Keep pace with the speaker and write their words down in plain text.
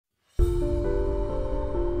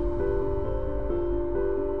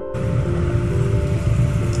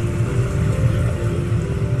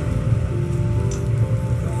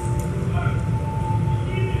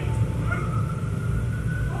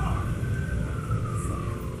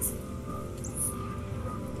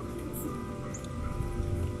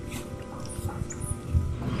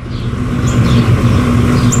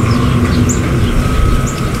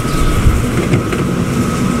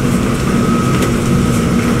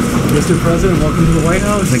Mr. President, welcome to the White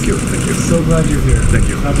House. Thank you. Thank you. So glad you're here. Thank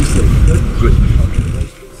you. Obviously. Good? Good.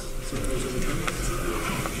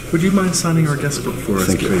 Would you mind signing our guest book for us,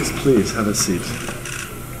 Thank you. please? Please, have a seat.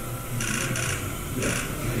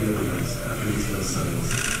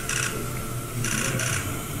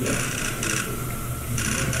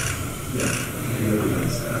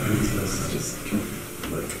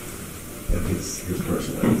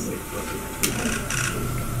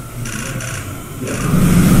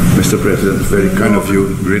 Mr. President, very kind of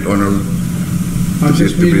you. Great honor. I'll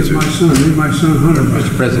just meet with my son. Meet my son, Hunter.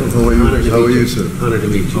 Mr. President, How are you? How are you, sir? Honor to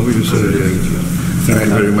meet you. How are you, sir? Thank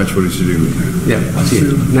you very much for receiving me. Yeah, I'll see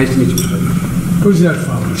you. Nice to meet you. Who's that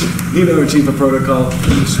fellow? You know, Chief of Protocol.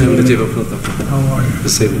 I'm the Chief of Protocol. How are you? The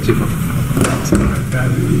same Chief of Bad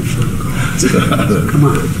to meet you. Come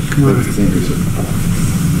on. Come on. Thank you, sir.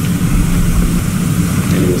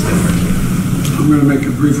 I'm going to make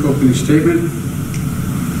a brief opening statement.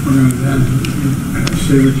 We're going to then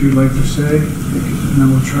say what you'd like to say, and then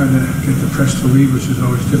we'll try to get the press to leave, which is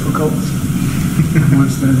always difficult. And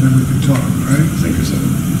once then we can talk, all right? Thank you, sir.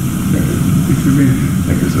 Thank you. Thanks for being here.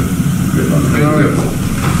 Thank you, sir. Great honor. All right.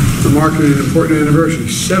 We're marking an important anniversary,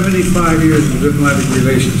 75 years of diplomatic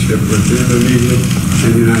relationship with Indonesia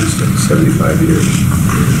and the United States, 75 years.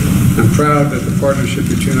 I'm proud that the partnership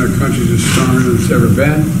between our countries is stronger than it's ever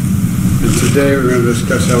been, and today we're going to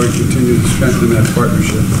discuss how we continue to strengthen that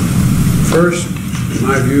partnership. First, in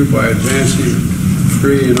my view, by advancing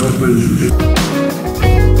free and open